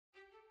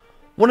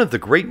One of the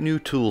great new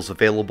tools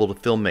available to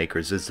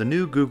filmmakers is the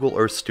new Google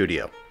Earth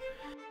Studio.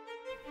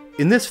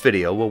 In this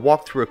video, we'll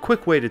walk through a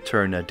quick way to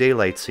turn a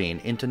daylight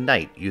scene into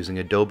night using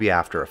Adobe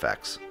After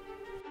Effects.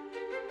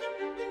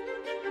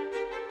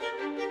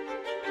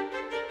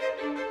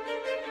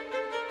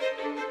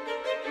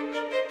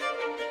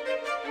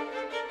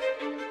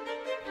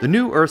 The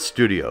new Earth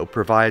Studio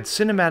provides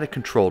cinematic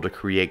control to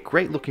create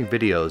great-looking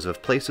videos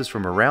of places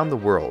from around the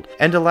world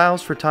and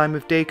allows for time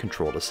of day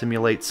control to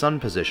simulate sun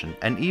position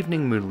and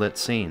evening moonlit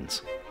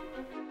scenes.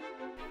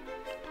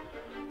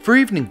 For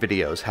evening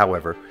videos,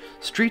 however,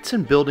 streets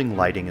and building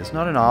lighting is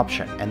not an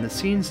option, and the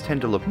scenes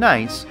tend to look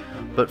nice,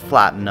 but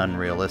flat and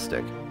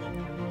unrealistic.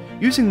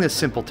 Using this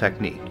simple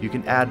technique, you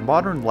can add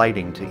modern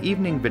lighting to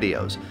evening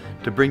videos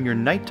to bring your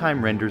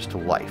nighttime renders to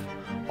life,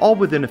 all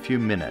within a few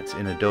minutes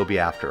in Adobe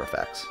After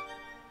Effects.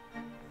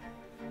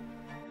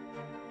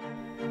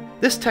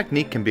 This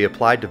technique can be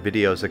applied to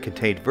videos that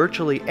contain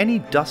virtually any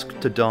dusk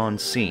to dawn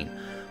scene,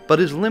 but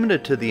is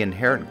limited to the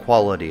inherent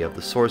quality of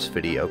the source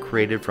video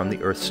created from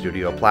the Earth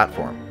Studio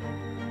platform.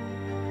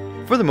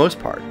 For the most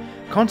part,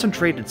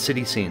 concentrated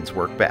city scenes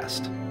work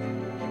best.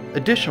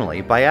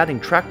 Additionally, by adding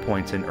track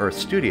points in Earth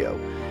Studio,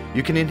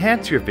 you can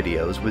enhance your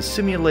videos with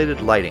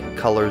simulated lighting,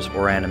 colors,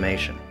 or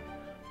animation.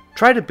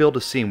 Try to build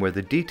a scene where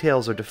the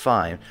details are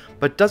defined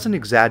but doesn't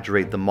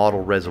exaggerate the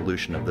model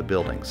resolution of the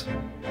buildings.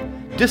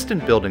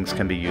 Distant buildings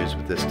can be used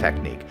with this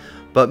technique,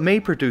 but may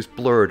produce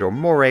blurred or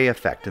moire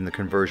effect in the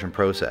conversion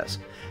process,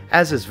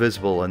 as is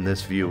visible in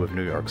this view of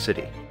New York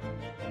City.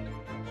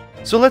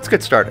 So let's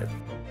get started.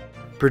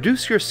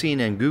 Produce your scene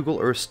in Google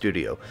Earth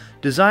Studio,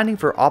 designing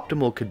for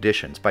optimal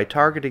conditions by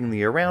targeting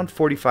the around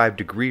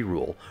 45-degree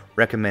rule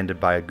recommended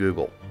by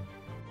Google.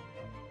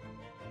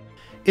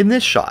 In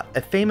this shot,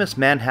 a famous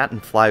Manhattan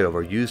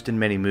flyover used in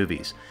many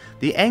movies,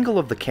 the angle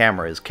of the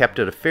camera is kept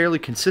at a fairly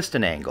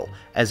consistent angle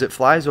as it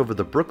flies over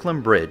the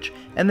Brooklyn Bridge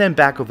and then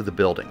back over the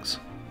buildings.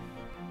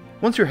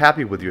 Once you're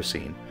happy with your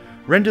scene,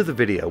 render the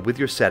video with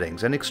your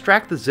settings and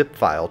extract the zip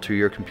file to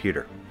your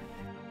computer.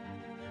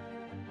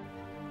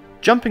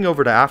 Jumping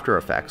over to After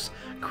Effects,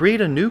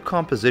 create a new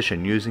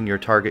composition using your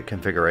target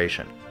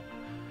configuration.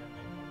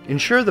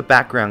 Ensure the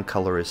background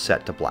color is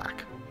set to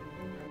black.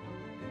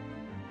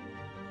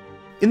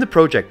 In the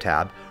Project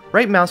tab,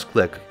 right-mouse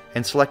click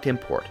and select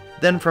Import,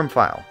 then from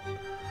File.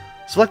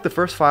 Select the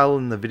first file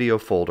in the video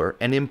folder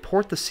and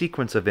import the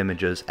sequence of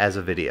images as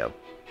a video.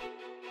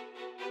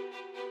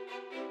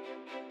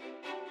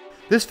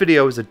 This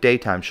video is a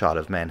daytime shot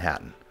of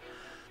Manhattan.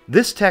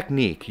 This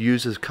technique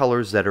uses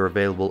colors that are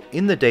available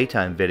in the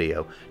daytime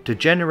video to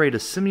generate a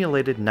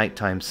simulated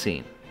nighttime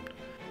scene.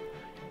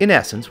 In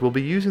essence, we'll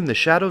be using the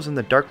shadows and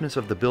the darkness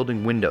of the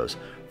building windows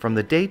from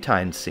the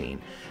daytime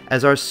scene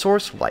as our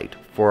source light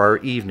for our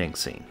evening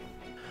scene.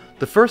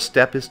 The first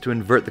step is to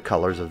invert the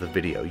colors of the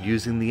video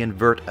using the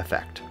invert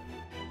effect.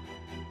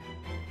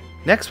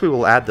 Next, we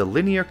will add the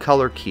linear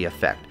color key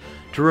effect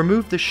to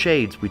remove the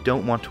shades we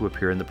don't want to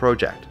appear in the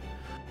project.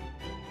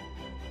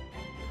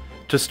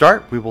 To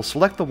start, we will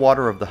select the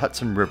water of the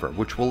Hudson River,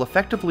 which will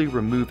effectively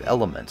remove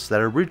elements that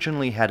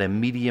originally had a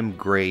medium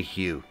gray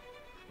hue.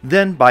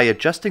 Then, by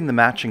adjusting the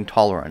matching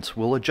tolerance,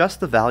 we'll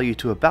adjust the value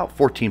to about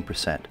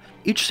 14%.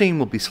 Each scene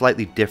will be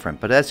slightly different,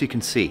 but as you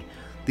can see,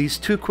 these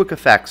two quick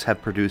effects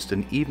have produced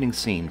an evening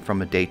scene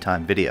from a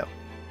daytime video.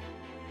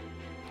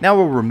 Now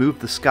we'll remove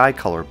the sky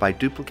color by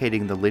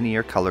duplicating the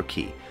linear color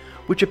key,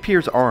 which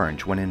appears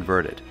orange when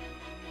inverted.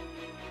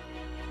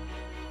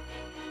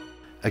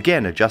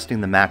 Again,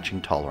 adjusting the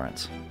matching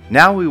tolerance.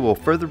 Now we will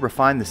further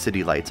refine the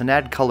city lights and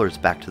add colors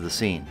back to the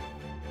scene.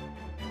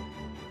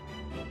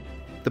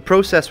 The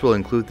process will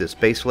include this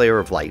base layer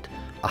of light,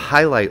 a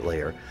highlight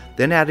layer,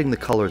 then adding the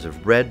colors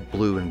of red,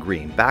 blue, and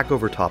green back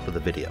over top of the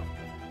video.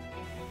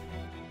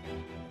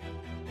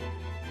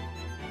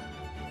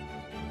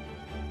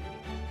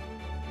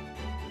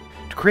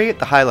 To create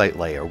the highlight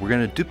layer, we're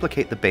going to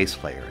duplicate the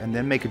base layer and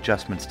then make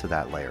adjustments to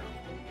that layer.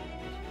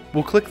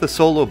 We'll click the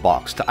solo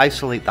box to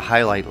isolate the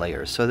highlight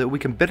layers so that we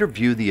can better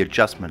view the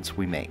adjustments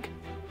we make.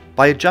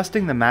 By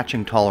adjusting the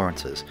matching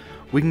tolerances,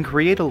 we can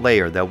create a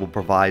layer that will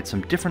provide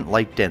some different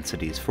light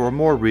densities for a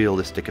more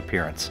realistic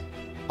appearance.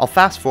 I'll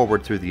fast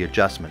forward through the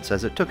adjustments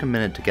as it took a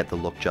minute to get the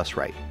look just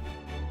right.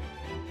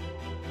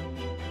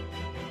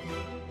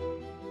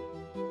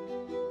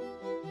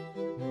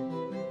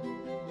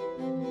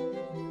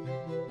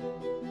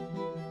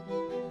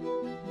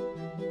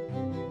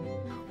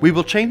 We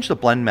will change the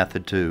blend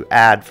method to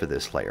add for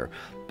this layer,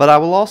 but I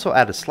will also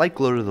add a slight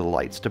glow to the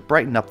lights to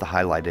brighten up the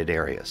highlighted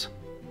areas.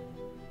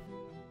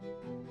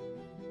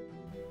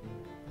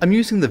 I'm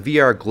using the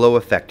VR glow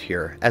effect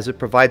here as it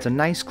provides a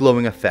nice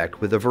glowing effect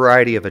with a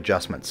variety of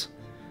adjustments.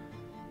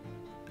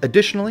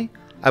 Additionally,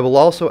 I will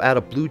also add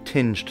a blue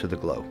tinge to the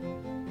glow.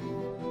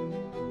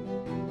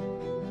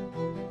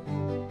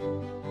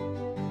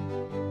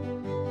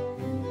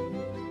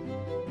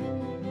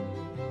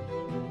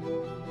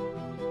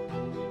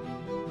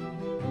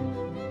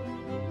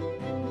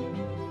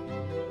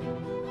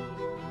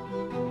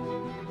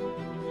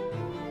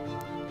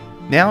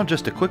 Now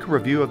just a quick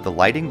review of the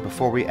lighting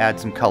before we add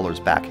some colors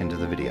back into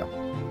the video.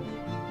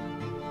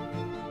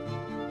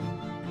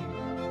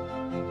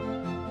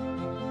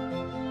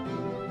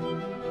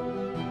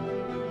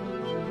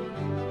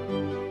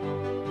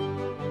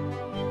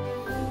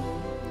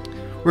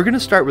 We're going to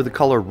start with the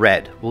color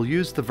red. We'll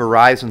use the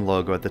Verizon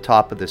logo at the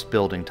top of this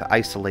building to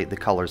isolate the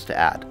colors to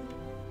add.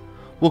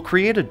 We'll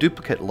create a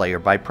duplicate layer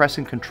by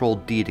pressing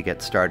Ctrl D to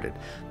get started.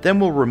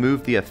 Then we'll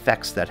remove the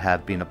effects that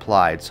have been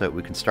applied so that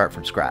we can start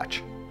from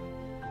scratch.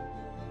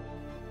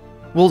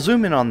 We'll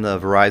zoom in on the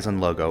Verizon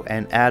logo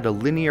and add a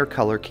linear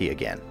color key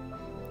again.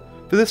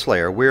 For this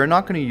layer, we are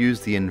not going to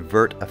use the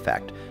invert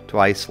effect to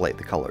isolate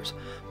the colors,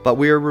 but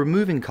we are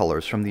removing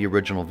colors from the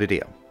original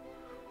video.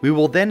 We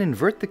will then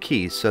invert the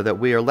keys so that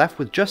we are left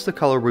with just the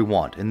color we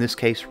want, in this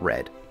case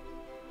red.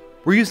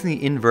 We're using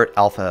the invert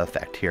alpha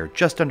effect here,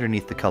 just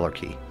underneath the color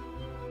key.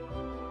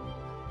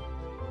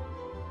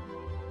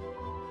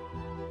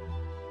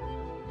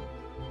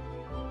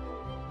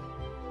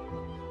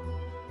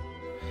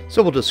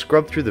 So we'll just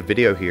scrub through the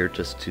video here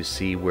just to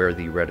see where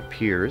the red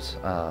appears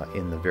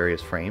in the various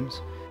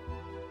frames.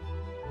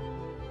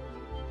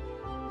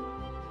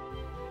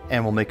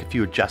 And we'll make a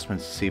few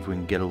adjustments to see if we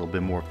can get a little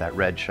bit more of that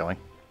red showing.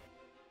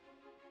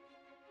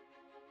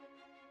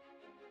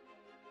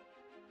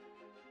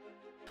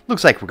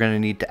 Looks like we're going to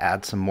need to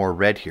add some more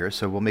red here,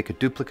 so we'll make a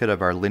duplicate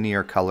of our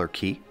linear color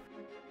key.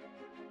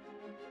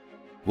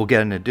 We'll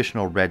get an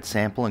additional red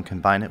sample and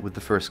combine it with the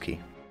first key.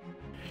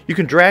 You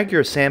can drag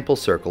your sample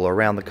circle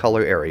around the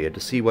color area to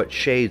see what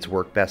shades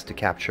work best to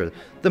capture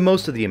the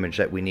most of the image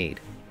that we need.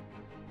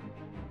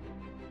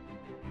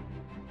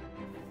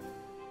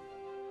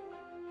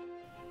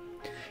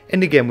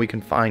 And again, we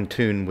can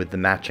fine-tune with the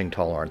matching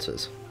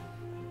tolerances.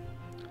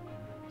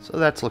 So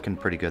that's looking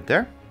pretty good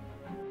there.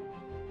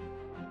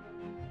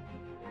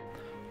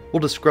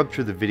 We'll just scrub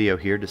through the video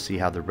here to see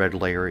how the red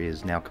layer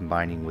is now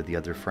combining with the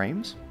other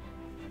frames.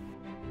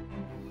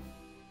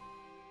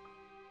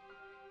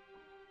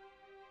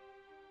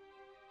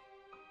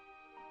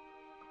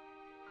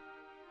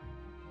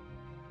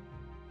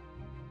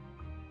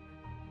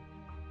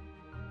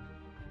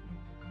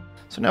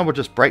 So now we'll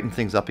just brighten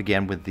things up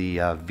again with the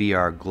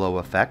VR glow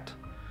effect.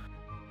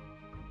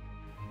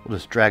 We'll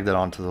just drag that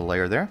onto the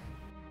layer there.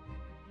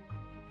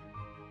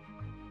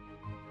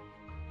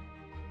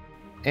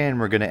 And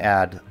we're going to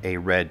add a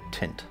red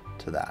tint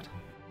to that.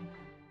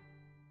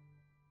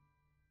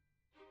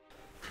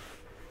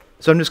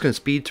 So I'm just going to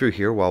speed through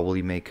here while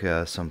we make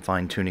some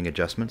fine-tuning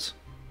adjustments.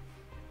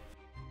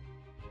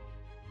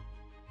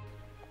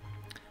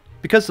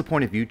 Because the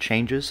point of view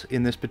changes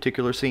in this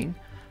particular scene,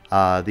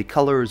 the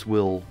colors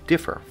will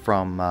differ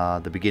from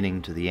the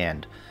beginning to the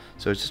end.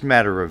 So it's just a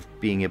matter of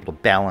being able to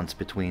balance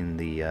between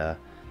the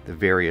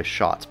various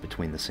shots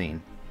between the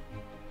scene.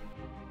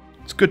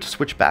 It's good to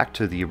switch back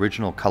to the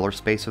original color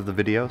space of the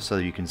video so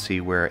that you can see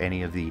where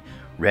any of the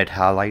red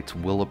highlights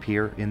will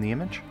appear in the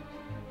image.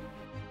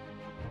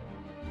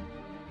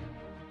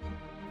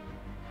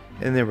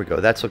 And there we go,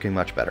 that's looking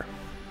much better.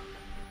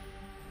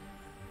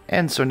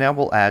 And so now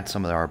we'll add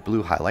some of our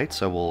blue highlights,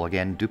 so we'll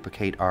again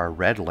duplicate our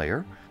red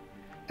layer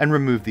and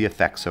remove the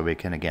effects so we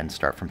can again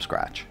start from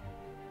scratch.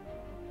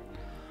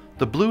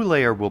 The blue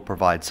layer will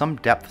provide some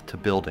depth to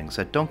buildings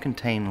that don't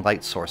contain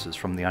light sources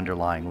from the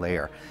underlying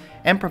layer,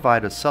 and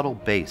provide a subtle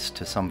base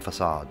to some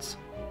facades.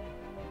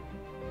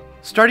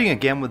 Starting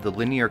again with the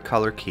linear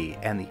color key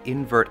and the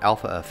invert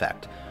alpha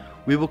effect,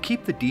 we will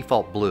keep the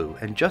default blue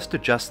and just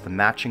adjust the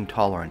matching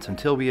tolerance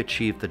until we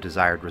achieve the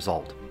desired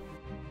result.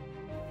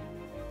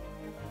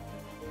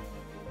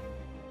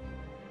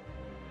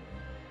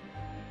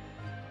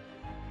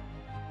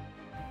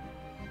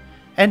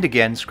 And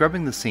again,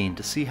 scrubbing the scene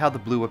to see how the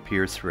blue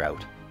appears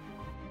throughout.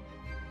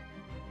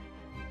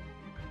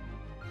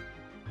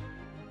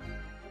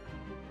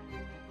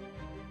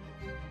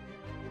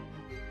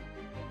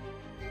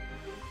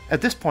 At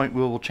this point,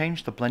 we will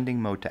change the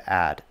blending mode to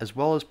add, as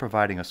well as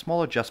providing a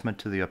small adjustment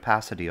to the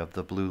opacity of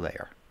the blue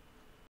layer.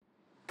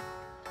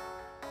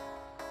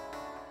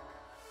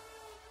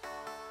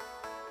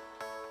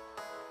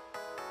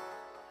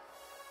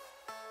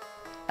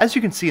 As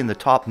you can see in the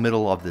top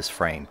middle of this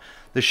frame,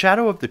 the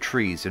shadow of the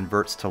trees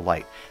inverts to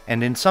light,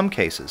 and in some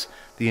cases,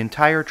 the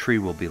entire tree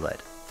will be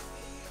lit.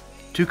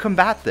 To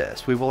combat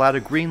this, we will add a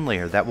green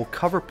layer that will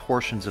cover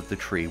portions of the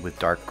tree with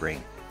dark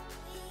green.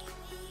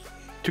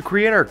 To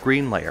create our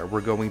green layer, we're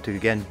going to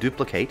again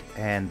duplicate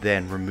and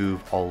then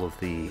remove all of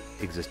the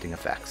existing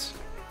effects.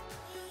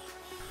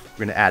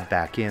 We're going to add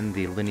back in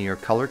the linear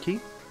color key.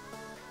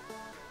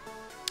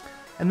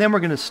 And then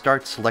we're going to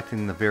start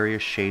selecting the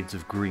various shades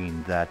of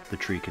green that the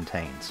tree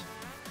contains.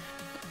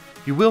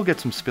 You will get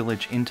some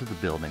spillage into the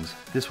buildings.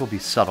 This will be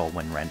subtle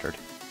when rendered.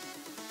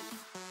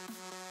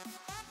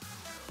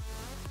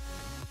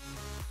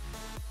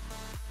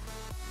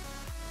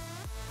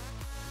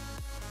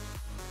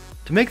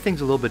 To make things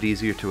a little bit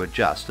easier to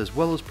adjust, as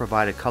well as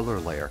provide a color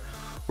layer,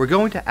 we're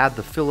going to add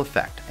the fill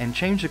effect and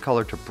change the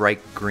color to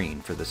bright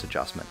green for this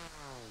adjustment.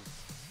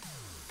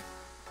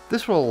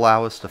 This will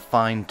allow us to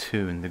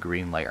fine-tune the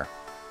green layer.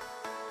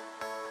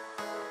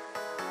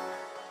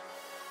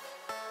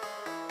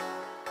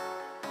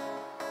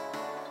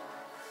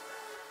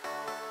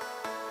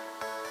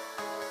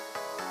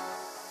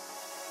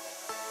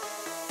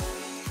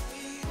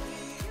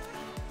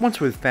 Once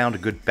we've found a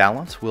good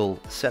balance, we'll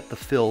set the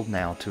fill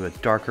now to a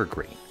darker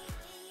green.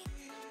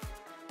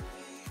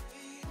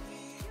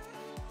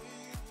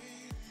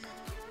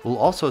 We'll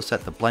also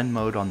set the blend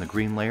mode on the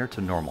green layer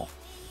to normal.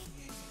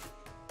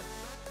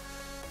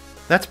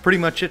 That's pretty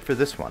much it for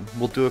this one.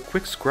 We'll do a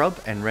quick scrub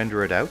and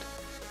render it out.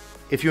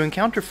 If you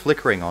encounter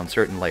flickering on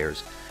certain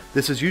layers,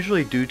 this is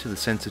usually due to the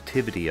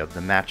sensitivity of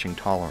the matching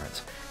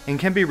tolerance, and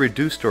can be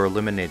reduced or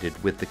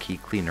eliminated with the key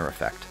cleaner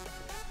effect.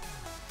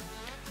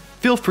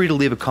 Feel free to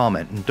leave a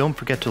comment, and don't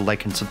forget to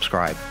like and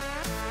subscribe.